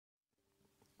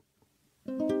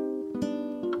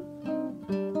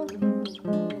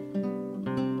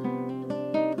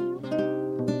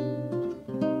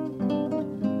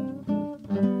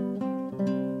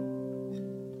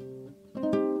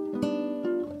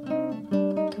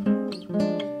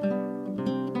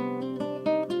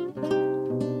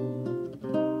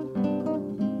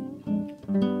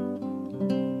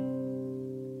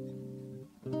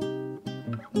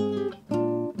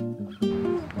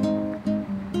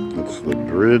It's the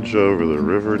bridge over the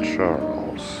River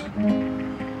Charles.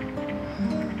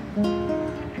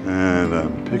 And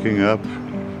I'm picking up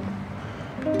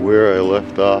where I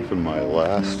left off in my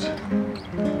last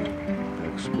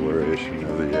exploration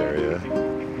of the area.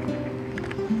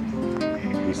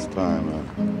 This time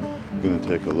I'm going to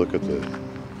take a look at the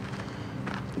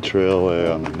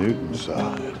trailway on the Newton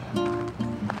side.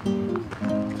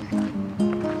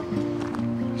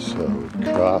 So we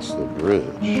cross the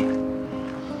bridge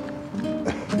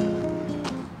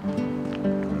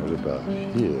right about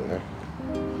here.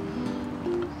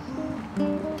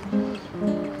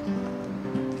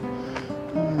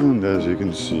 And as you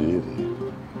can see,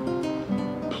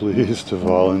 the pleased to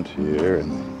volunteer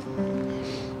and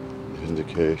the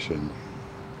indication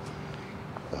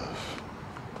of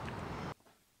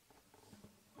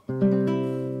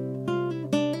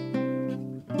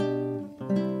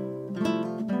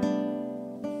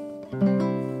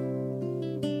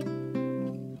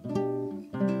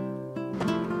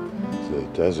the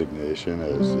designation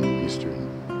as the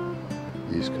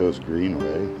East Coast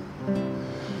Greenway.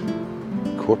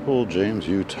 Corporal James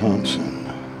U. Thompson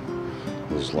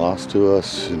was lost to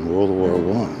us in World War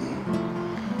I,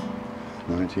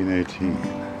 1918.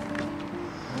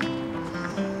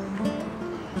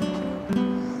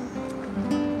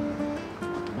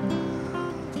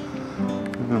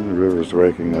 And the river's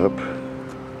waking up.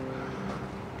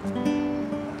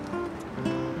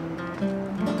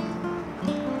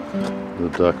 The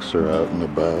ducks are out and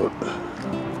about.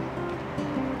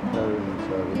 Everyone's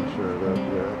having shirt up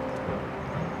yet.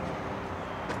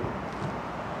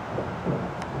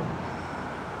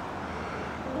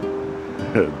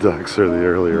 Ducks are the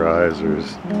early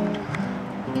risers.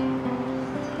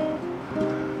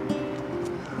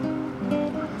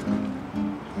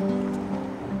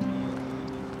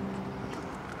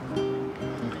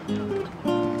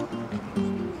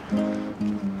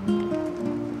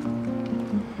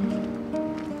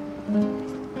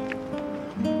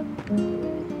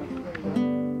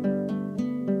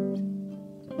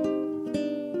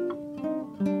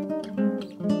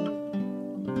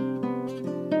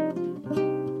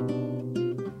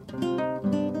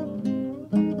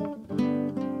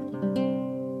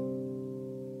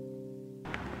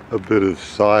 A bit of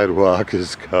sidewalk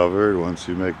is covered once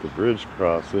you make the bridge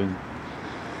crossing,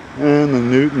 and the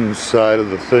Newton side of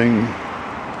the thing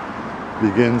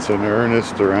begins in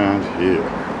earnest around here.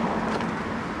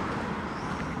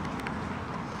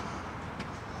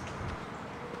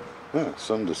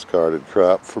 Some discarded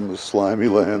crap from a slimy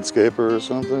landscaper or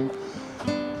something.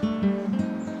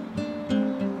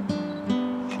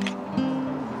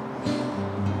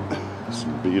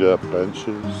 Some beat up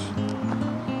benches.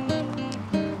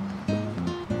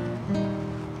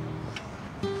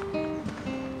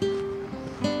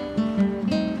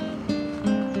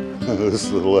 This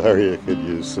little area could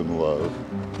use some love.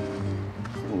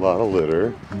 A lot of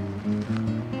litter.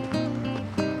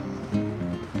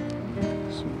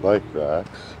 Some bike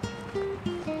racks.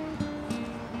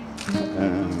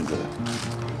 And a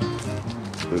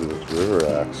bit of river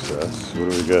access. What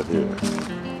do we got here?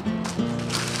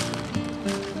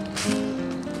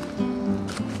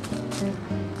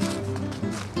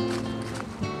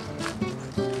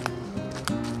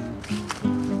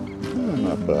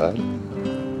 Not bad.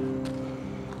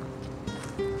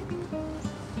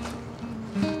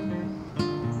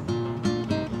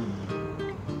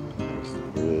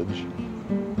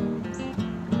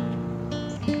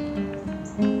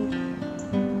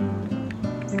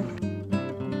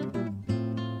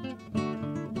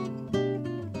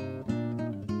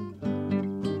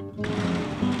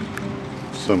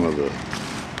 Some of the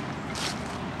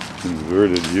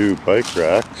converted U bike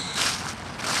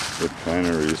racks look kind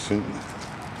of recent.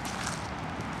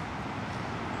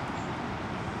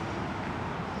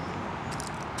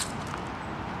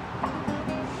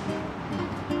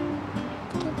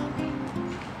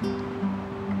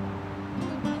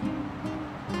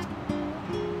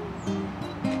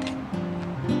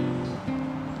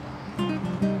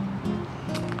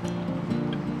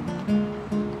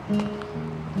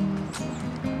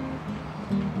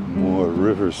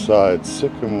 Riverside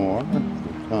sycamore, the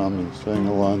common thing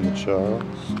along the Charles.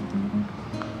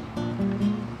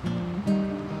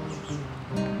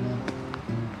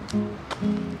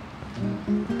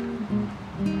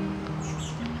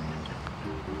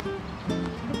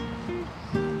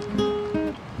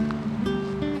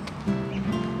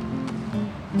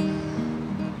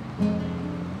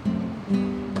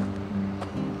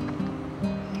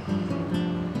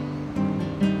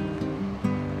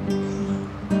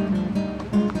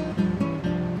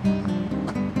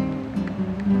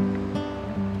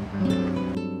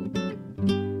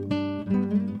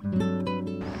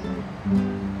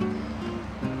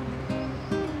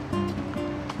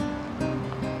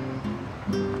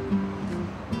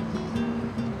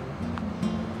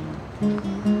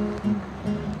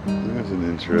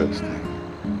 interesting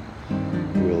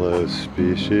willow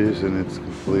species, and it's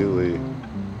completely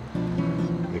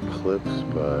eclipsed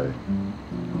by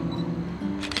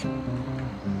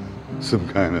some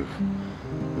kind of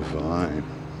vine.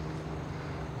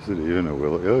 Is it even a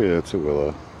willow? Oh yeah, it's a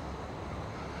willow.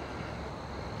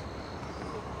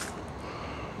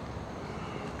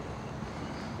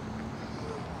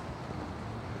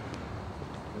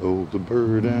 Oh, the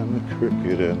bird and the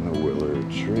cricket and the willow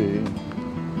tree.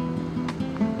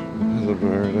 The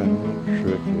bird and the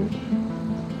cricket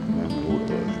and the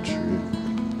willow tree.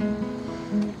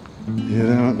 You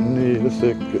don't need a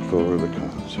ticket for the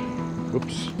concert.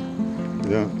 Whoops.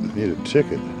 You don't need a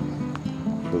ticket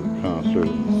for the concert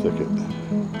in the thicket.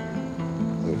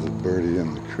 There's the birdie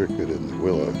and the cricket and the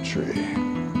willow tree.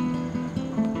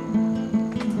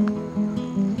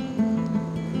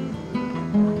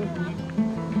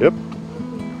 Yep.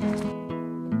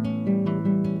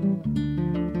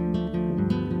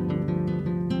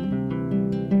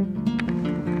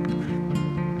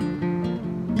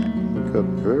 Got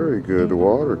very good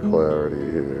water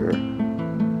clarity here.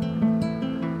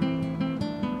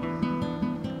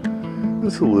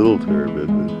 It's a little turbid,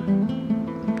 but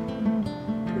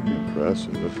pretty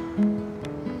impressive.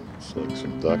 It's like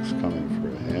some ducks coming for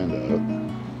a handout.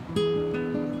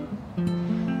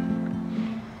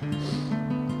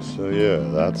 So yeah,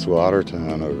 that's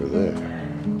Watertown over there.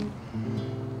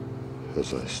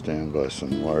 As I stand by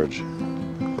some large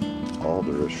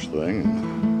alderish thing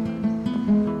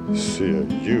and see a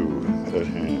U at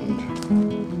hand.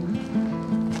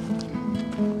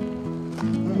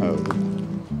 Oh,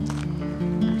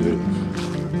 bit of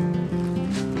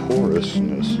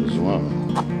porousness as well.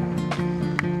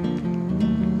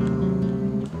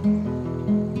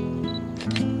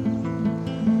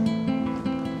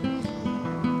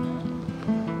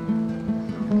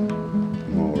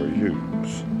 More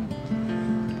U's.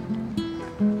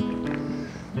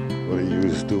 What are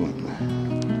U's doing?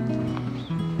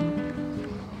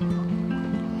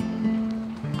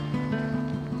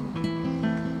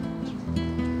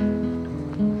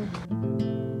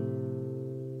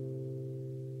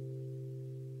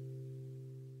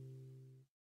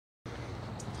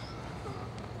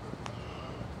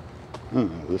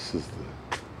 This is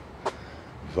the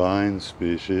vine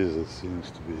species that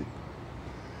seems to be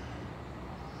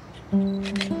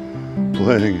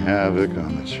playing havoc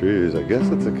on the trees. I guess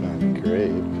it's a kind of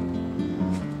grape.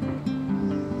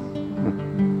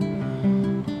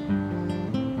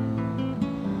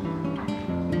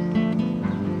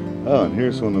 Oh, and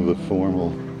here's one of the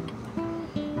formal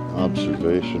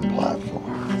observation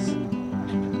platforms.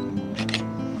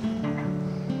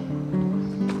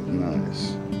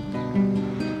 Nice.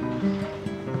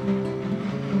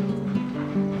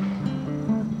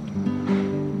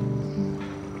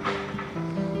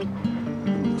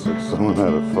 Looks like someone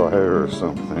had a fire or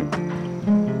something.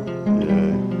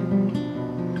 Yay.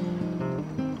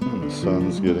 And the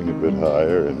sun's getting a bit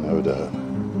higher and no doubt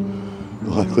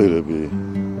likely to be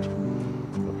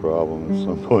a problem at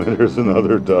some point. There's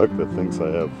another duck that thinks I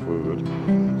have food.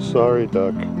 Sorry,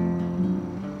 duck.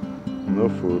 No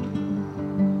food.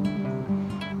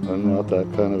 I'm not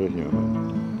that kind of a human.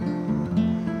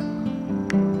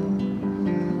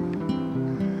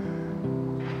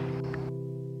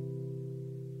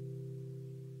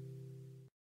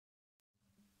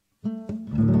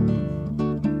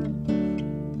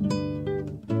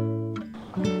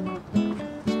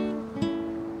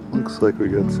 Looks like we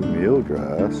got some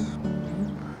eelgrass.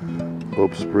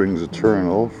 Hope springs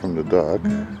eternal from the duck.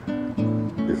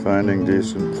 You finding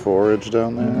decent forage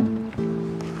down there?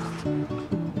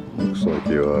 Looks like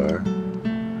you are.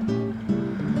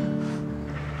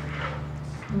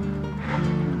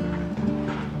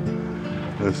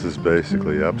 This is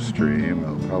basically upstream.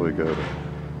 I'll probably go to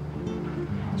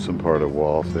some part of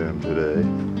Watertown today.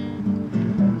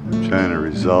 I'm trying to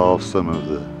resolve some of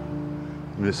the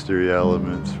mystery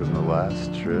elements from the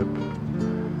last trip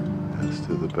as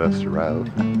to the best route.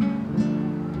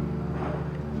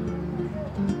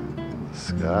 The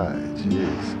sky,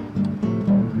 jeez.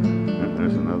 And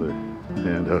there's another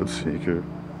handout seeker.